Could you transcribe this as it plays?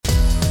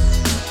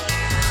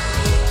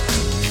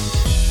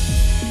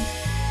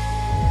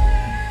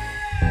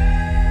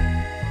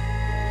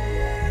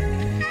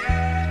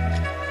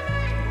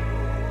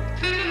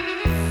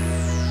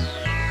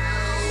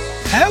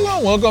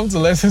and welcome to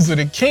Lessons with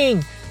the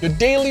King, your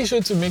daily show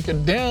to make your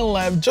day in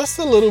life just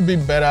a little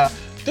bit better.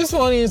 This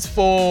one is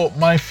for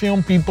my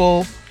film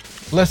people.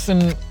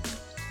 Lesson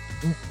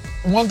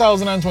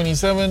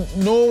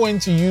 1027, know when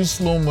to use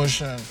slow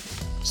motion.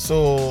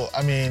 So,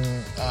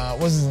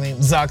 what's his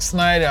name? Zack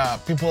Snyder.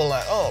 People are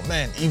like, oh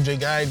man, if the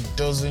guy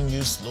doesn't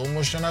use slow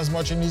motion as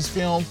much in his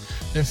film,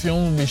 the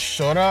film will be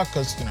shorter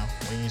because,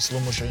 when you use slow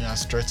motion, you are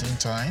stretching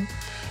time.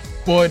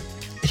 But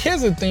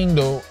here's the thing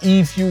though,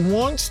 if you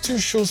want to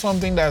show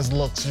something that's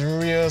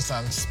luxurious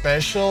and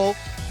special,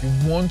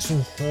 you want to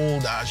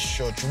hold that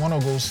shot, you want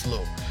to go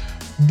slow.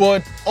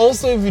 But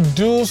also if you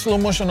do slow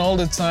motion all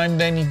the time,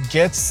 then it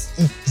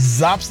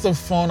zaps the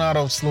fun out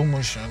of slow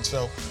motion.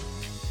 So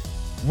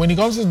when it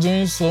comes to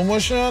doing slow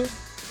motion,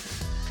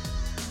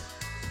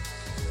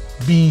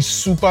 be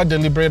super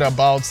deliberate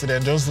about it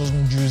and just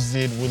don't use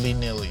it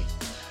willy-nilly.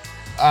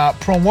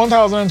 From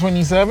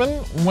 1027,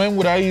 when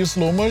would I use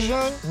slow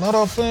motion? Not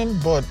often,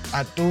 but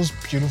at those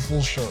beautiful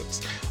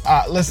shots.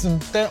 Lesson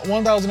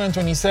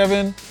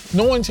 1027,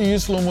 know when to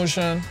use slow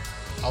motion.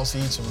 I'll see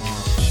you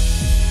tomorrow.